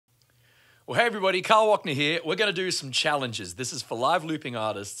Well, hey everybody, Carl Wockner here. We're going to do some challenges. This is for live looping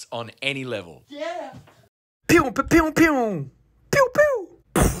artists on any level. Yeah. Pew, pew, pew, pew. Pew, pew.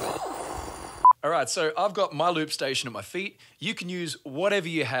 All right, so I've got my Loopstation at my feet. You can use whatever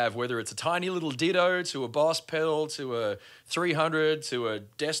you have, whether it's a tiny little Ditto to a Boss pedal to a 300 to a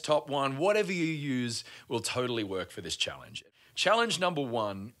desktop one. Whatever you use will totally work for this challenge. Challenge number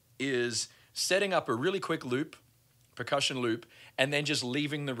one is setting up a really quick loop, percussion loop, and then just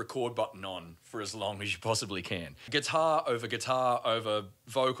leaving the record button on for as long as you possibly can. Guitar over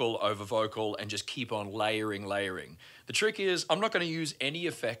vocal, and just keep on layering. The trick is I'm not going to use any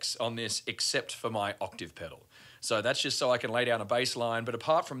effects on this except for my Octave pedal. So that's just so I can lay down a bass line, but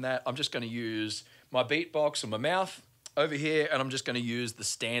apart from that, I'm just going to use my beatbox and my mouth over here, and I'm just going to use the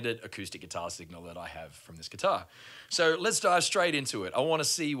standard acoustic guitar signal that I have from this guitar. So let's dive straight into it. I want to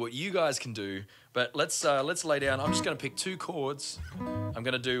see what you guys can do, but let's lay down. I'm just going to pick two chords. I'm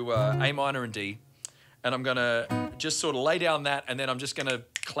going to do A minor and D, and I'm going to just sort of lay down that, and then I'm just going to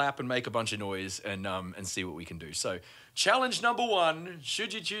clap and make a bunch of noise and see what we can do. So challenge number one,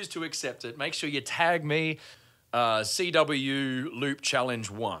 should you choose to accept it, make sure you tag me CW Loop Challenge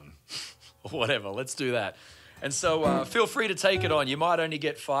 1 or whatever. Let's do that. And so feel free to take it on. You might only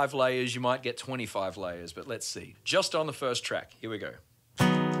get 5 layers, you might get 25 layers, but let's see. Just on the first track, here we go.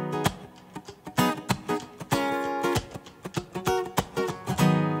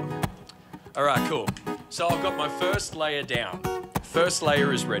 All right, cool. So I've got my first layer down. First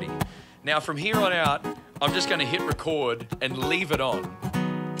layer is ready. Now from here on out, I'm just gonna hit record and leave it on.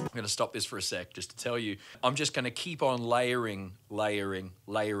 I'm going to stop this for a sec just to tell you, I'm just going to keep on layering, and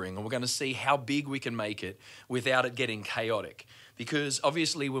we're going to see how big we can make it without it getting chaotic. Because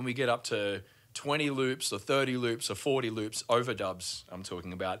obviously when we get up to 20 loops or 30 loops or 40 loops, overdubs I'm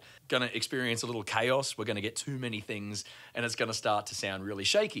talking about, going to experience a little chaos. We're going to get too many things and it's going to start to sound really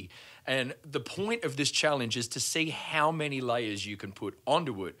shaky. And the point of this challenge is to see how many layers you can put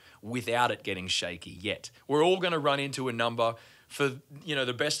onto it without it getting shaky yet. We're all going to run into a number. For, you know,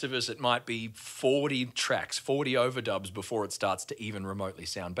 the best of us, it might be 40 tracks, 40 overdubs before it starts to even remotely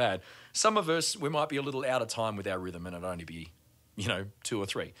sound bad. Some of us, we might be a little out of time with our rhythm and it'll only be, you know, 2 or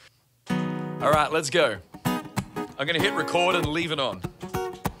 3. All right, let's go. I'm going to hit record and leave it on.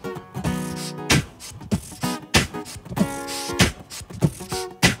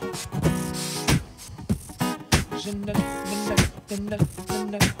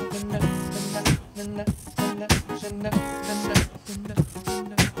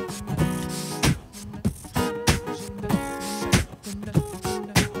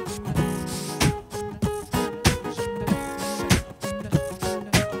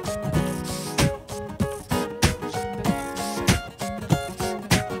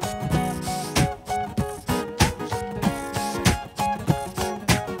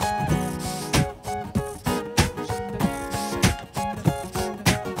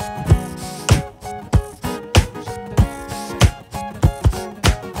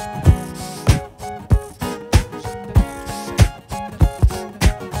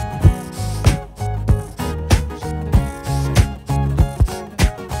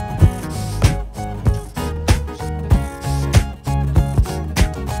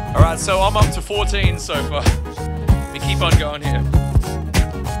 So I'm up to 14 so far. We keep on going here.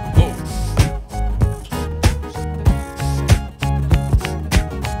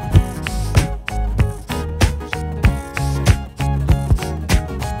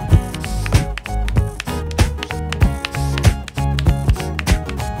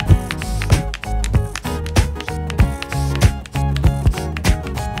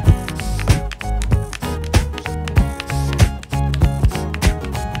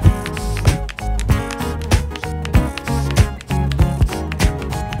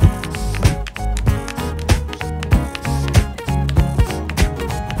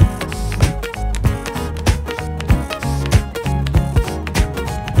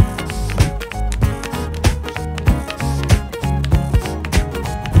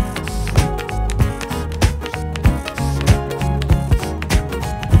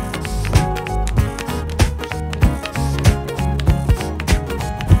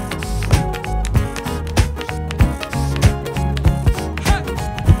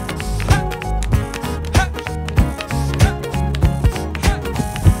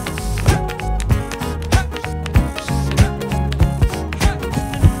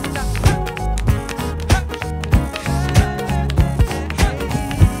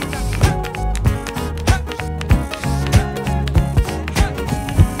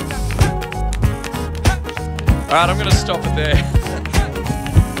 All right, I'm going to stop it there.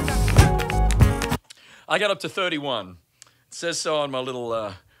 I got up to 31. It says so on my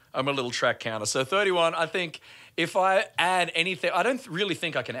little I'm a little track counter. So 31, I think if I add anything, I don't really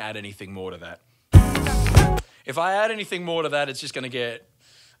think I can add anything more to that. If I add anything more to that, it's just going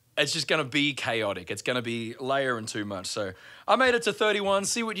to be chaotic. It's going to be layering too much. So I made it to 31.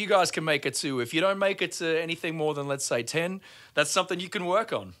 See what you guys can make it to. If you don't make it to anything more than, let's say, 10, that's something you can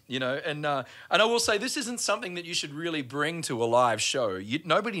work on, you know. And I will say this isn't something that you should really bring to a live show.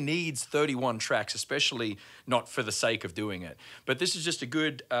 Nobody needs 31 tracks, especially not for the sake of doing it. But this is just a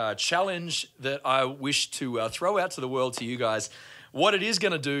good challenge that I wish to throw out to the world, to you guys. What it is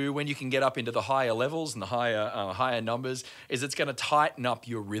going to do when you can get up into the higher levels and the higher numbers is it's going to tighten up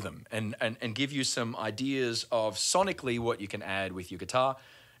your rhythm and give you some ideas of sonically what you can add with your guitar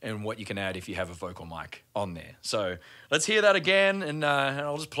and what you can add if you have a vocal mic on there. So let's hear that again, and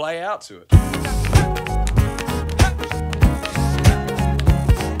I'll just play out to it.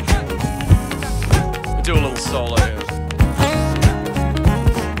 We'll do a little solo here.